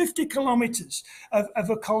within 50 kilometres of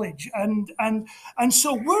a college, and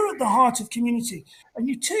so we're at the heart of community. And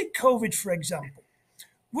you take COVID, for example.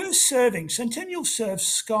 Centennial serves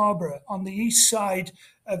Scarborough on the east side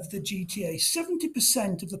of the GTA.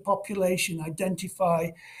 70% of the population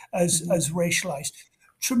identify as racialized.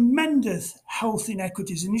 Tremendous health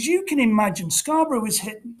inequities. And as you can imagine, Scarborough was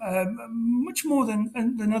hit much more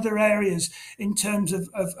than other areas in terms of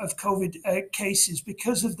COVID cases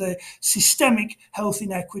because of the systemic health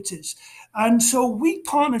inequities. And so we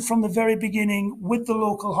partnered from the very beginning with the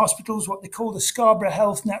local hospitals, what they call the Scarborough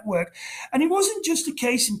Health Network. And it wasn't just a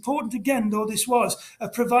case, important again, though this was,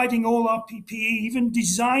 of providing all our PPE, even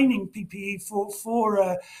designing PPE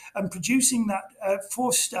for and producing that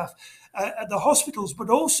for staff at the hospitals, but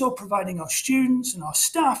also providing our students and our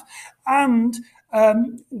staff. And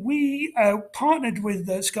we partnered with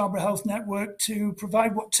the Scarborough Health Network to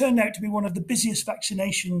provide what turned out to be one of the busiest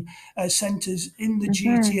vaccination centres in the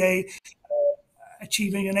GTA,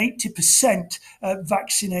 achieving an 80%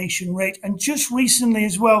 vaccination rate. And just recently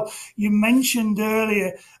as well, you mentioned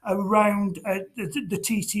earlier around the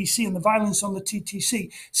TTC and the violence on the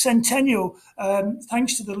TTC. Centennial,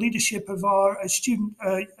 thanks to the leadership of our Student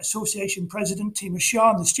Association President, Tima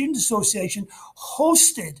Shah, and the Student Association,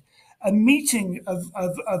 hosted a meeting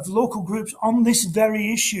of local groups on this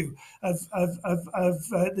very issue of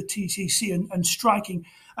the TTC and striking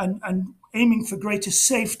and aiming for greater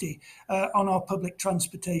safety on our public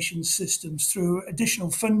transportation systems through additional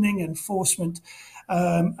funding, enforcement,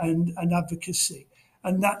 and advocacy.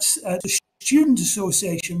 And that's the Student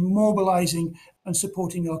Association mobilizing and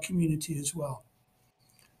supporting our community as well.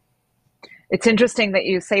 It's interesting that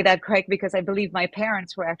you say that, Craig, because I believe my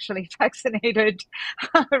parents were actually vaccinated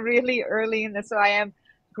really early in this. So I am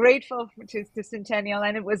grateful to Centennial,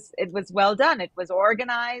 and it was well done. It was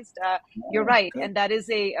organized. You're right, and that is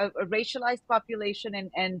a racialized population,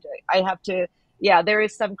 and I have to, yeah, there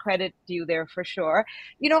is some credit due there for sure.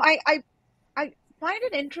 You know, I find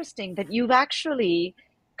it interesting that you've actually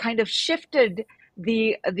kind of shifted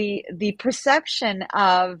the perception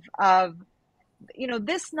of you know,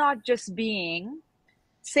 this not just being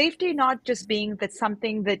safety, not just being that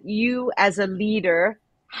something that you as a leader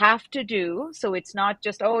have to do. So it's not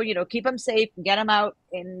just, oh, you know, keep them safe, get them out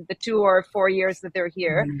in the 2 or 4 years that they're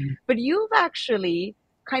here, but you've actually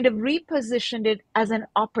kind of repositioned it as an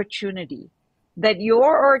opportunity that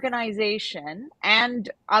your organization and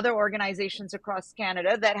other organizations across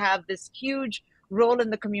Canada that have this huge role in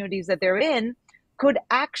the communities that they're in could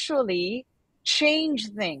actually change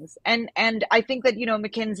things. And I think that, you know,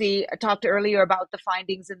 Mackenzy talked earlier about the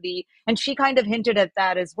findings and she kind of hinted at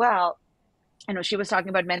that as well. I know she was talking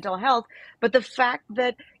about mental health, but the fact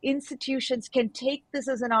that institutions can take this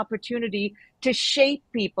as an opportunity to shape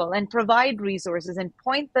people and provide resources and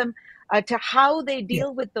point them to how they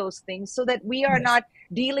deal with those things, so that we are not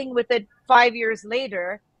dealing with it 5 years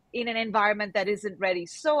later in an environment that isn't ready.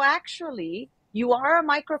 So actually, you are a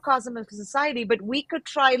microcosm of society, but we could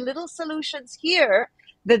try little solutions here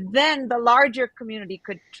that then the larger community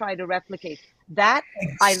could try to replicate. That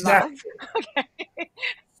I love. Okay.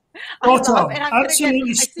 I love, and I'm gonna get.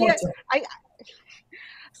 I see it.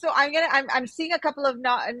 So I'm seeing a couple of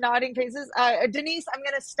nodding faces. Denise, I'm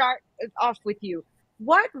gonna start off with you.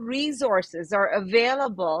 What resources are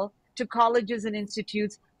available to colleges and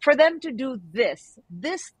institutes for them to do this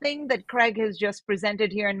thing that Craig has just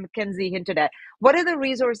presented here and Mackenzy hinted at? What are the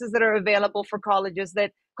resources that are available for colleges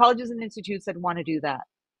and institutes that want to do that?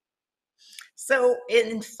 So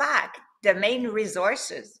in fact, the main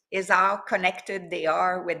resources is how connected they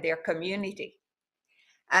are with their community.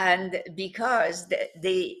 And because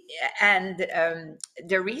the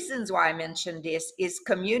reasons why I mentioned this is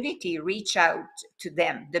community reach out to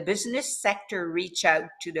them. The business sector reach out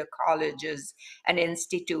to the colleges and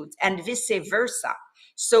institutes, and vice versa.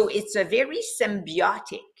 So it's a very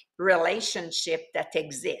symbiotic relationship that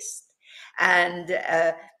exists. And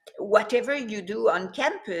whatever you do on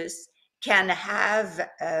campus can have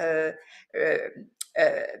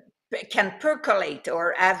can percolate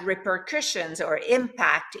or have repercussions or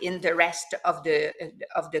impact in the rest of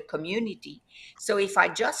the community. So if I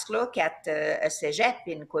just look at a cégep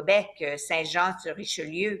in Quebec,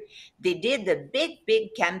 Saint-Jean-sur-Richelieu, they did a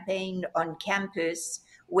big campaign on campus,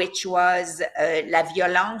 which was La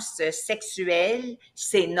violence sexuelle,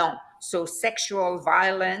 c'est non. So sexual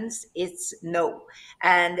violence, it's no.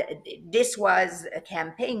 And this was a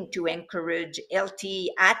campaign to encourage healthy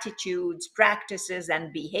attitudes, practices,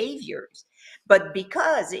 and behaviors. But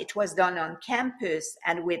because it was done on campus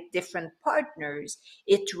and with different partners,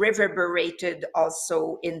 it reverberated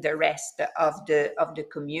also in the rest of the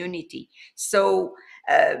community. So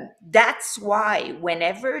that's why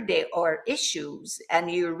whenever there are issues and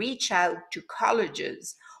you reach out to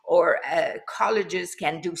colleges, or colleges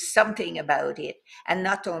can do something about it, and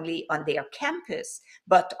not only on their campus,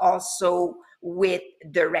 but also with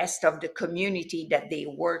the rest of the community that they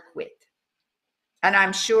work with. And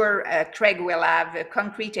I'm sure Craig will have a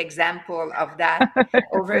concrete example of that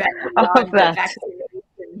over and Of beyond the that.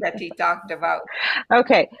 vaccination that he talked about.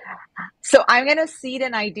 Okay. So I'm going to seed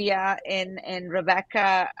an idea in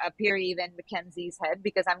Rebecca, Pierre-Yves, and Mackenzie's head,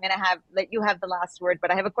 because I'm going to let you have the last word.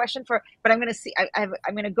 But I have a question but I'm going to see. I'm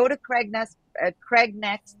going to go to Craig next,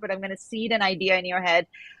 but I'm going to seed an idea in your head.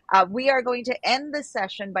 We are going to end this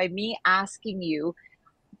session by me asking you.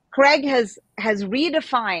 Craig has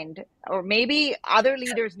redefined, or maybe other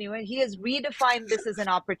leaders knew it. He has redefined this as an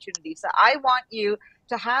opportunity. So I want you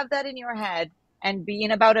to have that in your head, and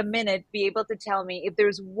in about a minute, be able to tell me if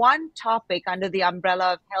there's one topic under the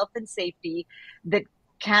umbrella of health and safety that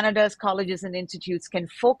Canada's colleges and institutes can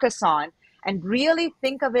focus on, and really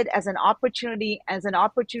think of it as an opportunity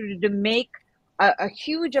to make a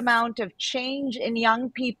huge amount of change in young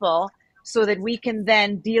people, so that we can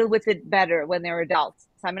then deal with it better when they're adults.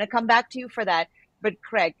 So I'm going to come back to you for that. But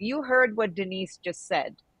Craig, you heard what Denise just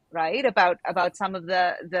said, right? About some of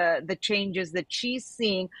the changes that she's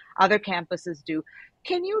seeing other campuses do.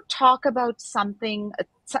 Can you talk about something,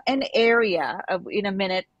 an area of, in a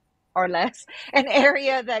minute or less, an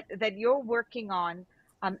area that you're working on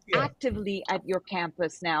actively at your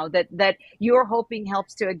campus now, that you're hoping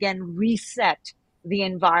helps to, again, reset the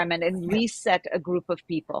environment and reset a group of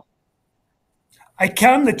people? I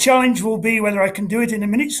can. The challenge will be whether I can do it in a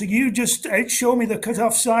minute. So you just show me the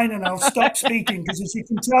cut-off sign and I'll stop speaking, because as you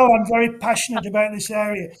can tell, I'm very passionate about this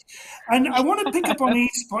area. And I want to pick up on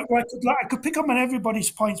each point. I could pick up on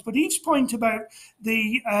everybody's points, but each point about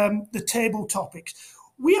the table topics.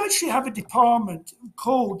 We actually have a department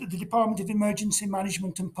called the Department of Emergency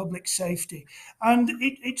Management and Public Safety, and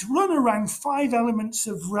it's run around 5 elements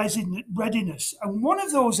of readiness, and one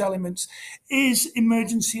of those elements is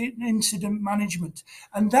emergency incident management,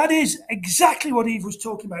 and that is exactly what Eve was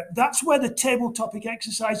talking about. That's where the table topic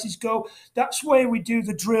exercises go. That's where we do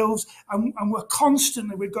the drills, and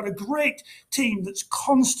we've got a great team that's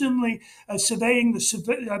constantly surveying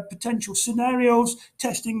the potential scenarios,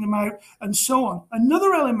 testing them out, and so on.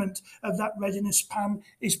 Another element of that readiness pan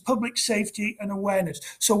is public safety and awareness.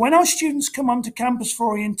 So when our students come onto campus for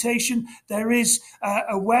orientation, there is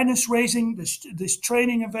awareness raising, there's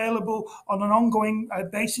training available on an ongoing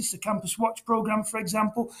basis, the Campus Watch program, for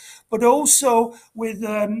example, but also with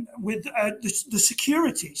the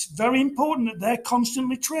security. It's very important that they're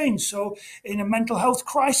constantly trained. So in a mental health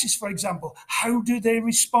crisis, for example, how do they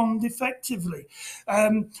respond effectively?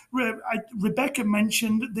 Rebecca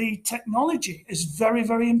mentioned the technology is very,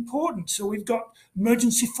 very important. So we've got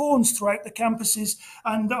emergency phones throughout the campuses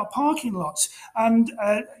and our parking lots, and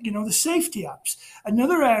the safety apps.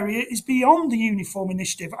 Another area is beyond the uniform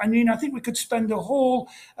initiative. I mean, I think we could spend a whole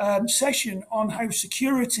session on how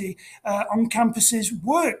security on campuses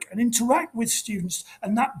work and interact with students,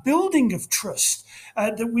 and that building of trust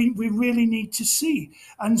that we really need to see.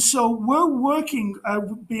 And so we're working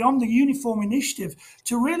beyond the uniform initiative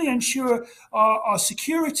to really ensure our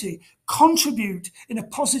security contribute in a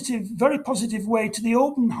positive, very positive way to the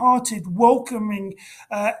open-hearted, welcoming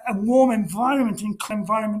and warm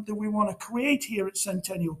environment that we want to create here at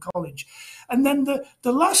Centennial College. And then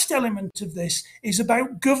the last element of this is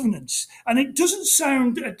about governance. And it doesn't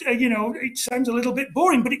sound, it sounds a little bit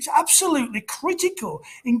boring, but it's absolutely critical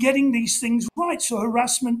in getting these things right. So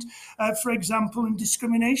harassment, for example, and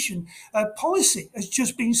discrimination policy has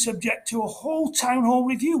just been subject to a whole town hall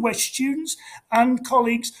review where students and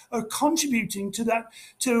colleagues are contributing to that,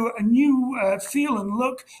 to a new feel and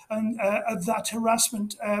look and of that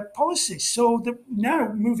harassment policy. So that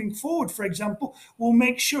now moving forward, for example, we'll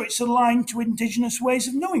make sure it's aligned to Indigenous ways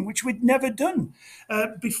of knowing, which we'd never done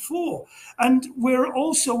before. And we're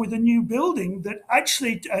also with a new building that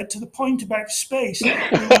actually, to the point about space, we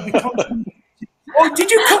will be Oh, did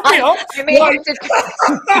you cut me off? I may Right. have to.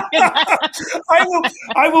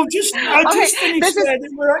 I'll Okay, just finish this is there.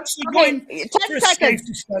 That we're actually okay. going 10 for a seconds.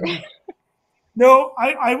 safety study. No,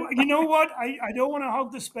 you know what? I don't want to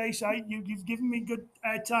hog the space. You've given me good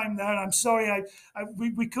time there. I'm sorry.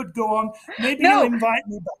 We could go on. Maybe you'll No, invite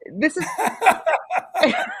me this is back.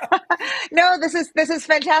 no, this is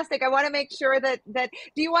fantastic. I want to make sure that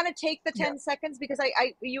do you want to take the Yeah. 10 seconds because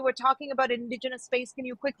I you were talking about Indigenous space. Can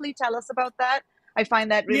you quickly tell us about that? I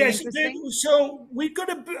find that really Yes, interesting. so we've got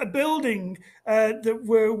a building that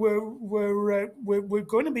we're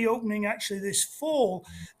going to be opening actually this fall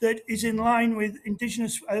that is in line with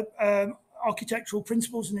Indigenous architectural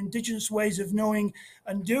principles and Indigenous ways of knowing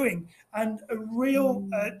and doing, and a real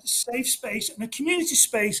safe space and a community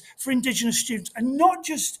space for Indigenous students, and not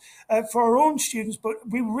just for our own students, but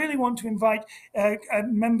we really want to invite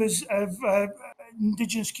members of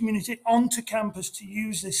Indigenous community onto campus to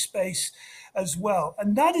use this space as well.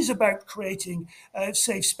 And that is about creating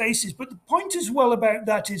safe spaces. But the point as well about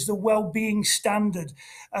that is the well-being standard.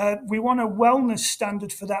 We want a wellness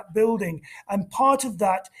standard for that building. And part of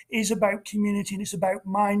that is about community, and it's about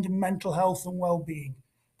mind and mental health and well-being.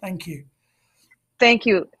 Thank you. Thank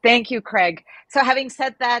you, Craig. So having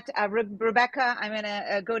said that, Rebecca, I'm going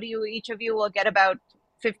to go to you. Each of you will get about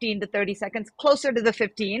 15 to 30 seconds, closer to the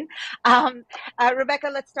 15. Rebecca,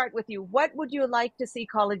 let's start with you. What would you like to see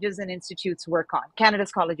colleges and institutes work on,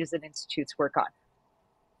 Canada's colleges and institutes work on?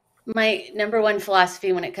 My number one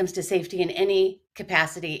philosophy when it comes to safety in any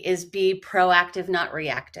capacity is be proactive, not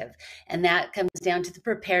reactive. And that comes down to the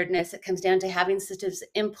preparedness. It comes down to having systems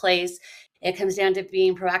in place. It comes down to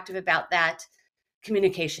being proactive about that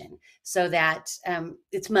communication so that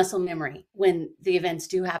it's muscle memory. When the events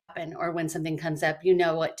do happen or when something comes up, you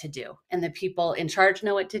know what to do. And the people in charge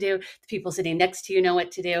know what to do. The people sitting next to you know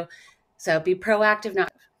what to do. So be proactive,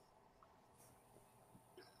 not.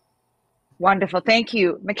 Wonderful. Thank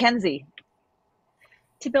you. Mackenzy.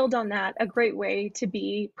 To build on that, a great way to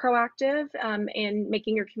be proactive in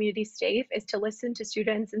making your community safe is to listen to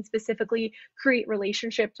students and specifically create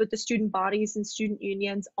relationships with the student bodies and student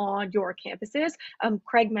unions on your campuses.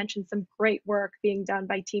 Craig mentioned some great work being done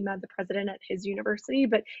by Tima, the president at his university,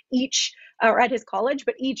 but or at his college,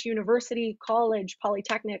 but each university, college,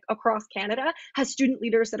 polytechnic across Canada has student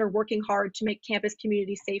leaders that are working hard to make campus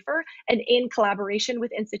communities safer, and in collaboration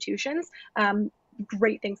with institutions,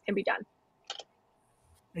 great things can be done.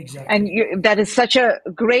 Exactly. And that is such a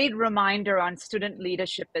great reminder on student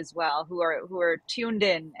leadership as well, who are tuned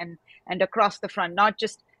in and across the front, not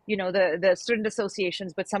just the student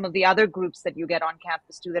associations, but some of the other groups that you get on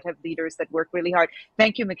campus too that have leaders that work really hard.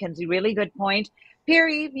 Thank you, Mackenzy. Really good point.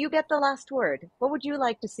 Pierre-Yves, you get the last word. What would you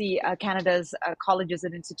like to see Canada's colleges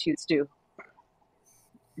and institutes do?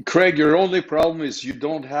 Craig, your only problem is you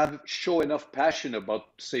don't show enough passion about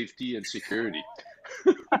safety and security.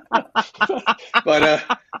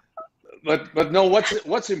 But no,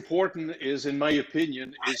 what's important is, in my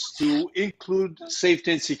opinion, is to include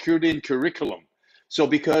safety and security in curriculum. So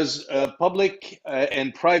because public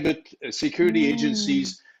and private security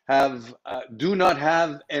agencies do not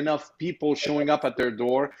have enough people showing up at their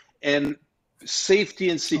door, and safety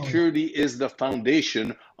and security is the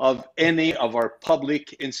foundation of any of our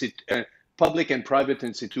public and private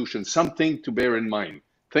institutions. Something to bear in mind.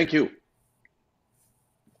 Thank you.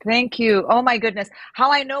 Thank you. Oh my goodness.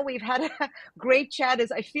 How I know we've had a great chat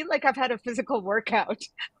is I feel like I've had a physical workout.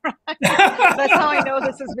 Right? That's how I know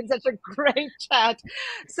this has been such a great chat.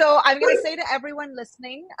 So I'm going to say to everyone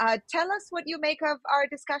listening, tell us what you make of our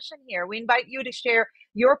discussion here. We invite you to share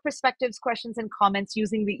your perspectives, questions, and comments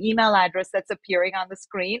using the email address that's appearing on the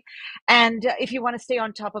screen. And if you want to stay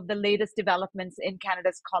on top of the latest developments in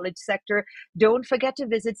Canada's college sector, don't forget to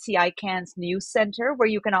visit CICAN's News Center, where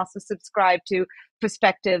you can also subscribe to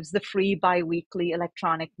Perspectives, the free bi-weekly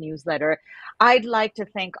electronic newsletter. I'd like to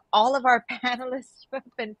thank all of our panelists who have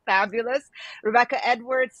been fabulous. Rebecca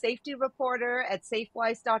Edwards, safety reporter at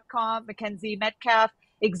safewise.com, Mackenzy Metcalfe,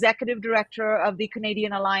 Executive Director of the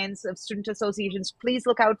Canadian Alliance of Student Associations. Please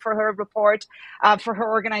look out for her report, for her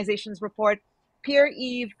organization's report.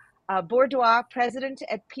 Pierre-Yves Bourduas, President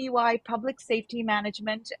at PY Public Safety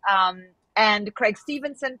Management, and Craig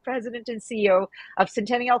Stephenson, President and CEO of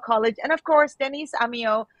Centennial College, and of course, Denise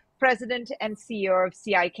Amiot, President and CEO of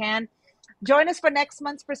CICAN. Join us for next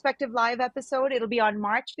month's Perspective Live episode. It'll be on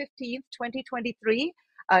March 15th, 2023.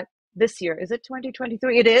 This year, is it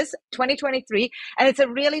 2023? It is 2023, and it's a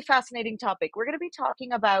really fascinating topic. We're going to be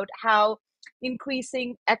talking about how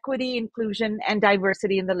Increasing equity, inclusion, and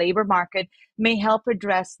diversity in the labor market may help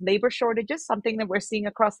address labor shortages, something that we're seeing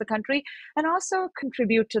across the country, and also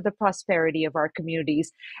contribute to the prosperity of our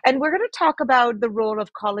communities. And we're going to talk about the role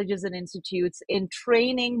of colleges and institutes in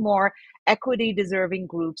training more equity deserving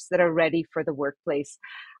groups that are ready for the workplace.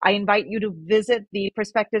 I invite you to visit the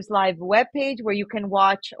Perspectives Live webpage where you can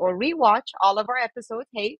watch or rewatch all of our episodes.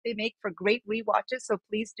 Hey, they make for great rewatches, so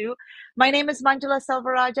please do. My name is Manjula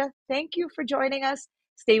Selvaraja. Thank you for joining us.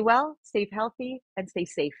 Stay well, stay healthy, and stay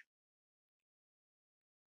safe.